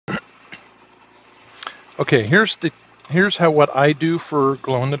Okay, here's how what I do for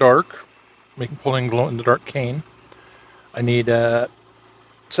glow in the dark, pulling glow in the dark cane. I need a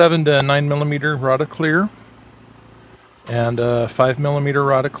 7 to 9 millimeter rod of clear and a 5 millimeter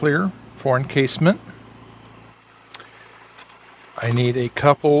rod of clear for encasement. I need a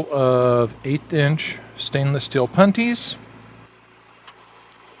couple of 1/8 inch stainless steel punties.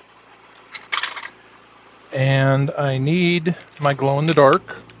 And I need my glow in the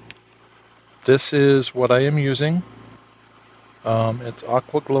dark. This is what I am using. It's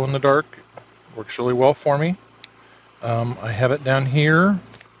Aqua Glow in the Dark. Works really well for me. I have it down here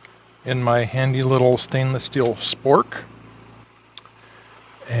in my handy little stainless steel spork.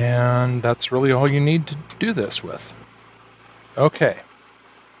 And that's really all you need to do this with. Okay.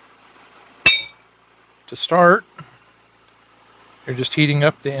 To start, you're just heating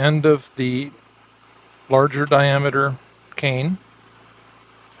up the end of the larger diameter cane.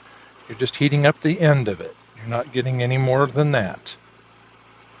 You're just heating up the end of it. You're not getting any more than that.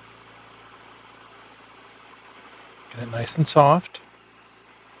 Get it nice and soft.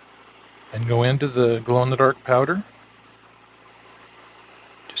 And go into the glow-in-the-dark powder.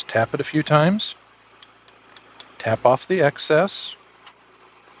 Just tap it a few times. Tap off the excess.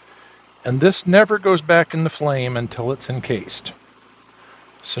 And this never goes back in the flame until it's encased.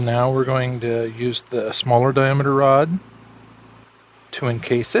 So now we're going to use the smaller diameter rod to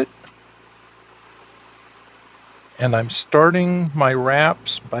encase it. And I'm starting my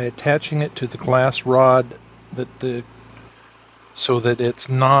wraps by attaching it to the glass rod so that it's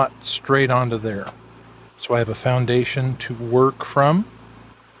not straight onto there. So I have a foundation to work from.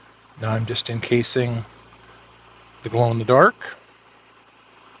 Now I'm just encasing the glow-in-the-dark.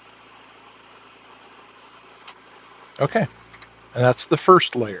 Okay, and that's the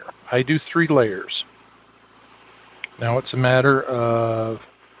first layer. I do 3 layers. Now it's a matter of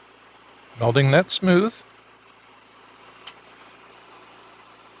melting that smooth.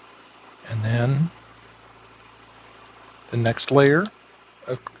 And then the next layer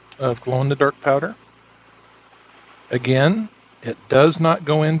of glow-in-the-dark powder. Again, it does not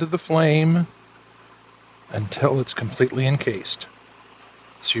go into the flame until it's completely encased.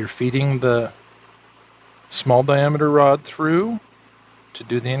 So you're feeding the small diameter rod through to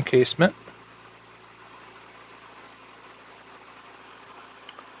do the encasement.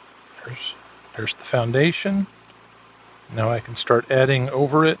 There's the foundation. Now I can start adding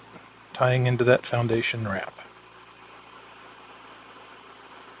over it, tying into that foundation wrap.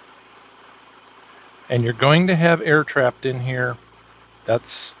 And you're going to have air trapped in here.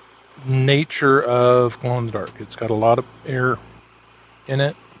 That's nature of glow-in-the-dark. It's got a lot of air in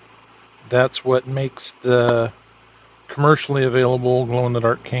it. That's what makes the commercially available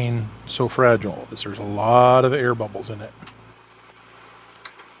glow-in-the-dark cane so fragile, is there's a lot of air bubbles in it.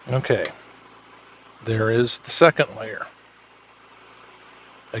 Okay, there is the second layer.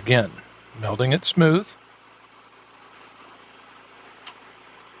 Again, melting it smooth.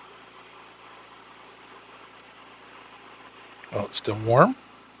 While it's still warm.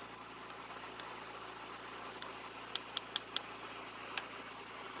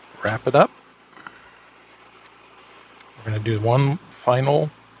 Wrap it up. We're going to do one final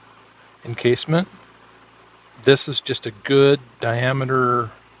encasement. This is just a good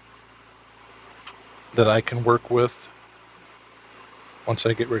diameter that I can work with once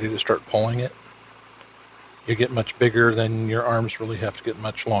I get ready to start pulling it. You get much bigger, then your arms really have to get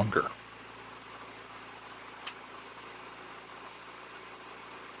much longer.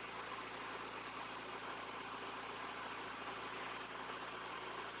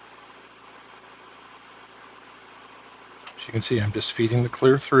 As you can see, I'm just feeding the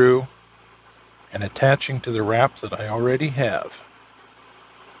clear through and attaching to the wrap that I already have.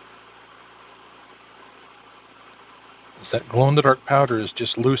 As that glow-in-the-dark powder is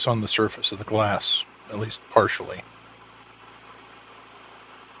just loose on the surface of the glass, at least partially.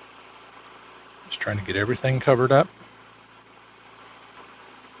 Just trying to get everything covered up.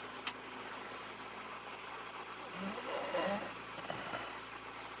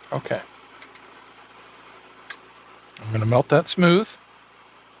 Okay. I'm going to melt that smooth.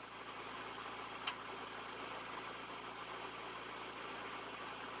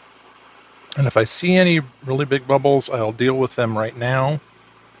 And if I see any really big bubbles, I'll deal with them right now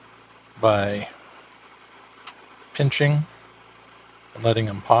by pinching and letting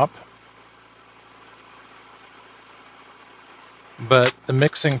them pop. But the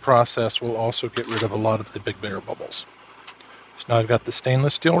mixing process will also get rid of a lot of the big air bubbles. So now I've got the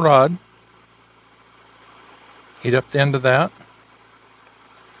stainless steel rod. Heat up the end of that.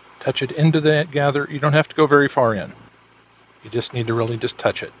 Touch it into that gather. You don't have to go very far in. You just need to really just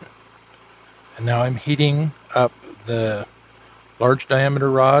touch it. And now I'm heating up the large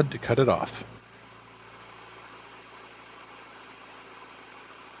diameter rod to cut it off.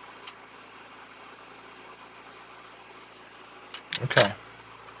 Okay,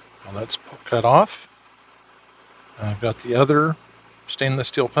 well that's cut off. I've got the other stainless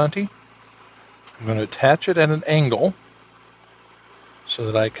steel punty. I'm going to attach it at an angle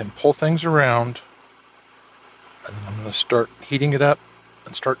so that I can pull things around, and I'm going to start heating it up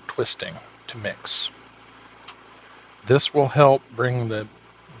and start twisting to mix. This will help bring the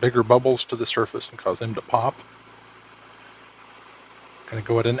bigger bubbles to the surface and cause them to pop. I'm going to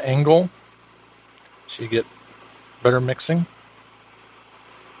go at an angle so you get better mixing.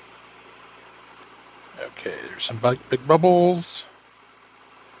 Okay, there's some big bubbles.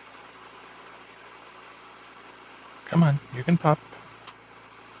 Come on, you can pop.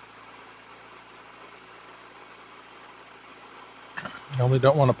 No, they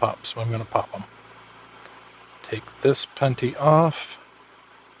don't want to pop, so I'm going to pop them. Take this punty off.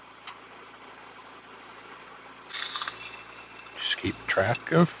 Just keep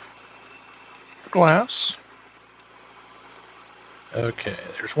track of the glass. Okay,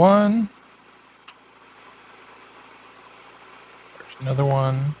 there's one. There's another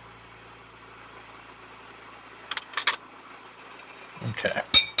one. Okay,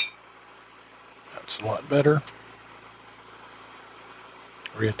 that's a lot better.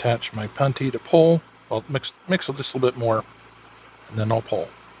 Reattach my punty to pull. I'll mix it just a little bit more, and then I'll pull.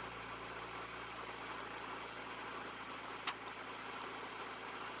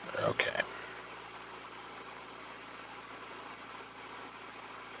 Okay.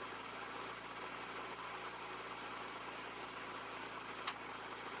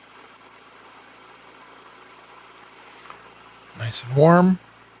 Nice and warm.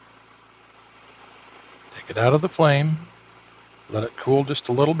 Take it out of the flame. Let it cool just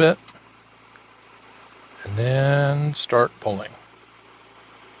a little bit, and then start pulling.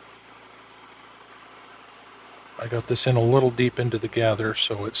 I got this in a little deep into the gather,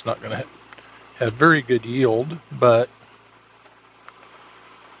 so it's not going to have very good yield, but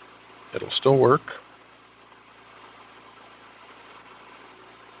it'll still work.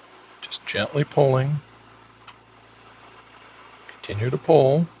 Just gently pulling. Continue to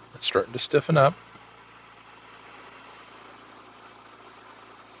pull. It's starting to stiffen up.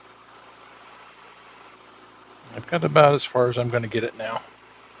 I've got about as far as I'm going to get it now.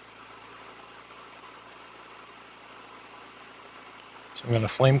 So I'm going to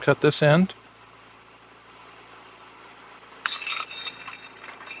flame cut this end.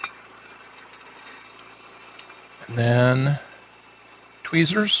 And then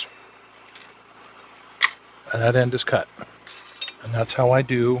tweezers. And that end is cut. And that's how I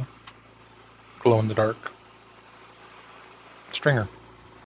do glow-in-the-dark stringer.